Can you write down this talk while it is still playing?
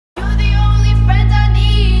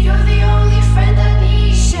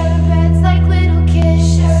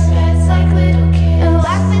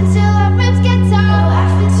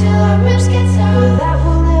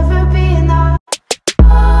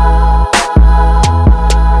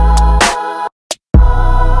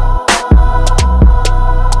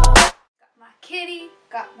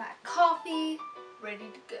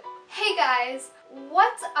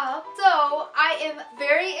What's up? So I am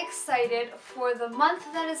very excited for the month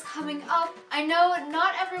that is coming up. I know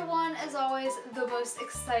not everyone is always the most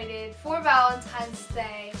excited for Valentine's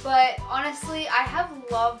Day, but honestly I have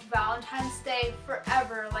loved Valentine's Day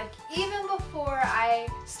forever. Like even before I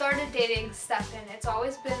started dating Stefan, it's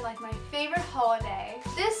always been like my favorite holiday.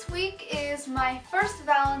 This week is my first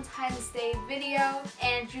Valentine's Day video,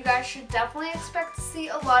 and you guys should definitely expect to see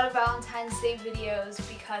a lot of Valentine's Day videos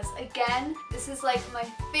because again, this is like my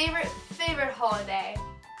favorite holiday.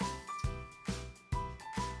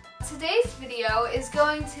 Today's video is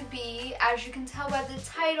going to be, as you can tell by the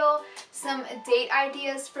title, some date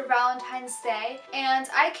ideas for Valentine's Day, and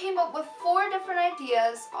I came up with 4 different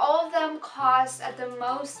ideas. All of them cost at the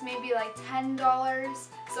most maybe like $10.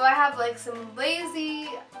 So I have like some lazy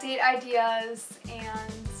date ideas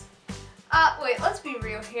and wait, let's be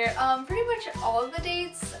real here. Pretty much all of the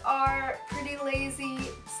dates are pretty lazy.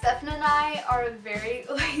 Stefan and I are a very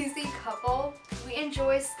lazy couple. We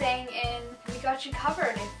enjoy staying in. We got you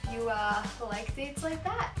covered if you like dates like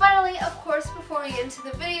that. Finally, of course, before we get into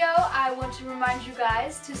the video, I want to remind you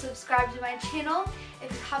guys to subscribe to my channel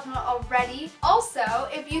if you haven't already. Also,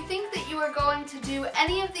 if you think that you are going to do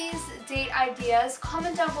any of these date ideas,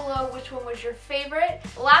 comment down below which one was your favorite.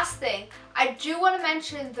 Last thing, I do want to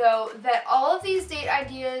mention though that all of these date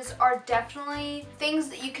ideas are definitely things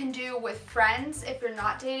that you can do with friends if you're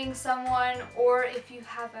not dating someone or if you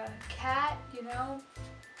have a cat, you know.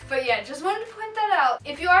 But yeah, just wanted to point that out.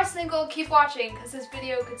 If you are single, keep watching because this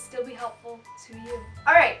video could still be helpful to you.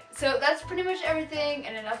 Alright, so that's pretty much everything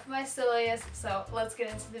and enough of my silliness, so let's get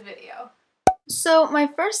into the video. So my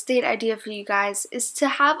first date idea for you guys is to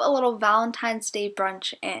have a little Valentine's Day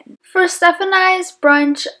brunch in. For Stefan and I's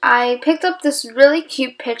brunch, I picked up this really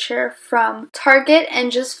cute pitcher from Target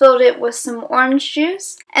and just filled it with some orange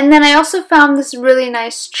juice. And then I also found this really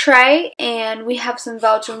nice tray, and we have some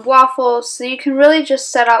Belgian waffles, so you can really just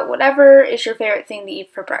set out whatever is your favorite thing to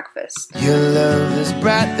eat for breakfast. Your love is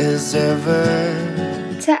bright as ever.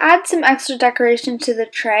 To add some extra decoration to the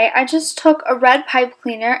tray, I just took a red pipe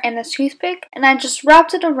cleaner and a toothpick and I just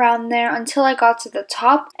wrapped it around there until I got to the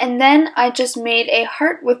top, and then I just made a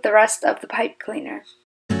heart with the rest of the pipe cleaner.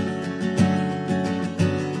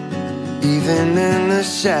 Even in the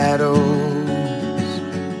shadows.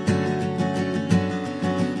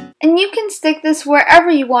 And you can stick this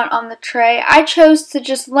wherever you want on the tray. I chose to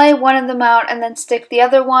just lay one of them out and then stick the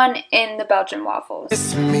other one in the Belgian waffles.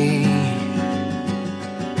 It's me.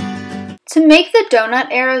 To make the donut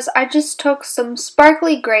arrows, I just took some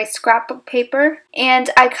sparkly gray scrapbook paper and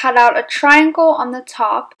I cut out a triangle on the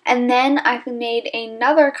top, and then I made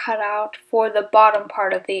another cutout for the bottom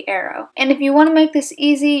part of the arrow. And if you want to make this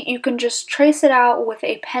easy, you can just trace it out with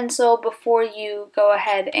a pencil before you go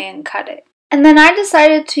ahead and cut it. And then I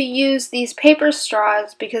decided to use these paper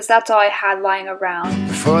straws because that's all I had lying around.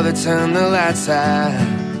 Before they turn the lights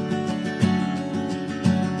out.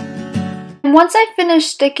 And once I finished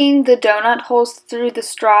sticking the donut holes through the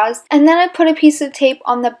straws, and then I put a piece of tape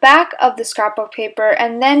on the back of the scrapbook paper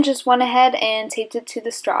and then just went ahead and taped it to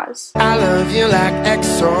the straws. I love you like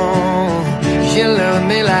XO. You love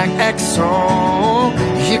me like XO.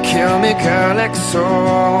 You kill me, girl,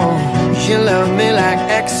 XO. You love me like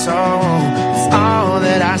XO. It's all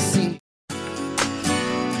that I see.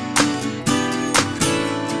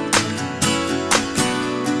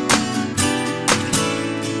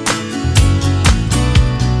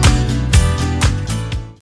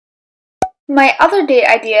 My other date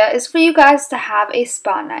idea is for you guys to have a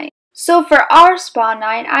spa night. So for our spa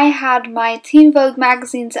night, I had my Teen Vogue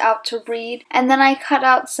magazines out to read, and then I cut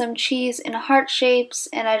out some cheese in heart shapes,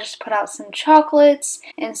 and I just put out some chocolates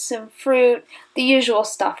and some fruit, the usual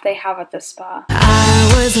stuff they have at the spa.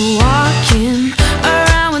 I was walking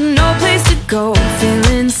around with no place to go,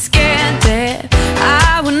 feeling scared that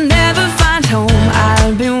I would never find home.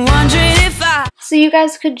 I've been wondering if So you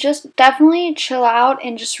guys could just definitely chill out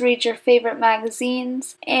and just read your favorite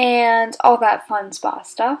magazines and all that fun spa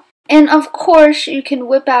stuff. And of course, you can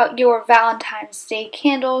whip out your Valentine's Day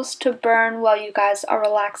candles to burn while you guys are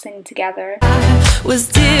relaxing together. I was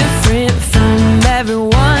different from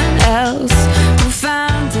everyone else who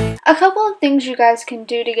found it. A couple of things you guys can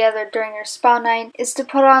do together during your spa night is to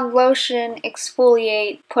put on lotion,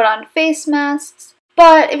 exfoliate, put on face masks.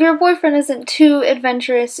 But if your boyfriend isn't too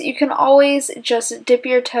adventurous, you can always just dip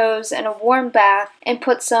your toes in a warm bath and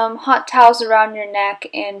put some hot towels around your neck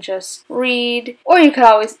and just read. Or you could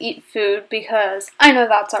always eat food because I know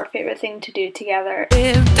that's our favorite thing to do together.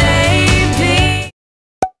 Yeah, baby.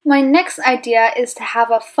 My next idea is to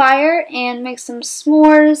have a fire and make some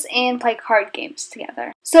s'mores and play card games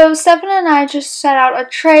together. So Stefan and I just set out a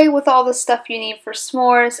tray with all the stuff you need for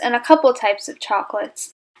s'mores and a couple types of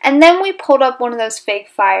chocolates. And then we pulled up one of those fake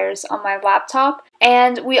fires on my laptop,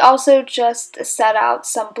 and we also just set out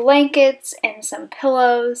some blankets and some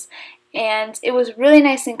pillows, and it was really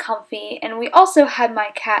nice and comfy. And we also had my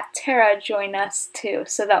cat Tara join us too,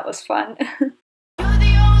 so that was fun.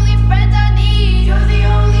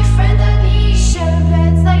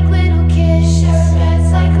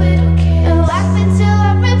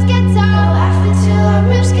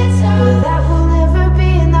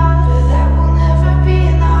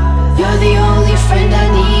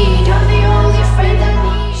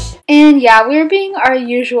 And yeah, we were being our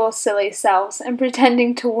usual silly selves and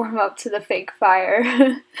pretending to warm up to the fake fire.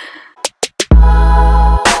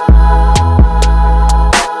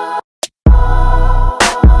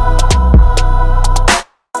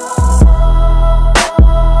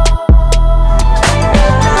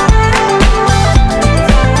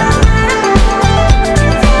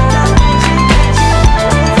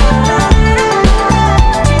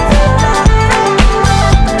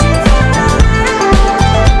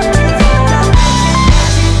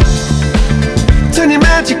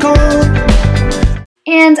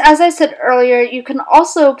 And as I said earlier, you can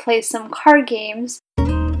also play some card games. Or,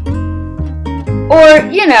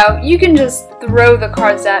 you know, you can just throw the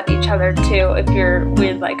cards at each other too if you're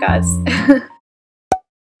weird like us.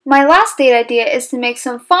 My last date idea is to make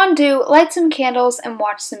some fondue, light some candles, and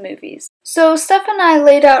watch some movies. So Steph and I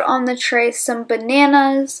laid out on the tray some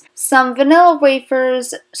bananas, some vanilla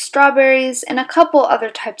wafers, strawberries, and a couple other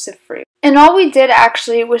types of fruit. And all we did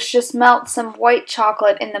actually was just melt some white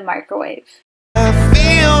chocolate in the microwave. I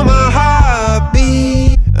feel my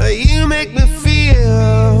heartbeat, you make me feel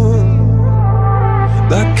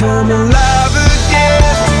like I'm alive again.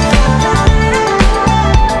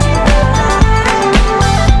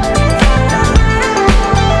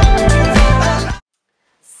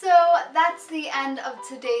 So that's the end of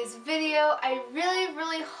today's video. I really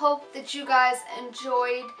hope that you guys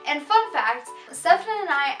enjoyed. And fun fact, Stefan and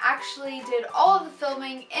I actually did all of the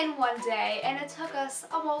filming in one day, and it took us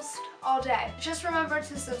almost all day. Just remember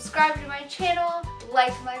to subscribe to my channel,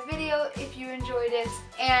 like my video if you enjoyed it,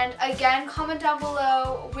 and again, comment down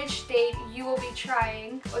below which date you will be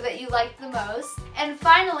trying or that you liked the most. And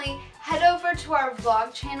finally, head over to our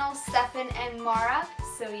vlog channel, Stefan and Mara.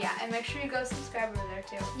 So yeah, and make sure you go subscribe over there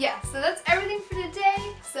too. Yeah, so that's everything for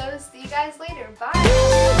today. So see you guys later. Bye!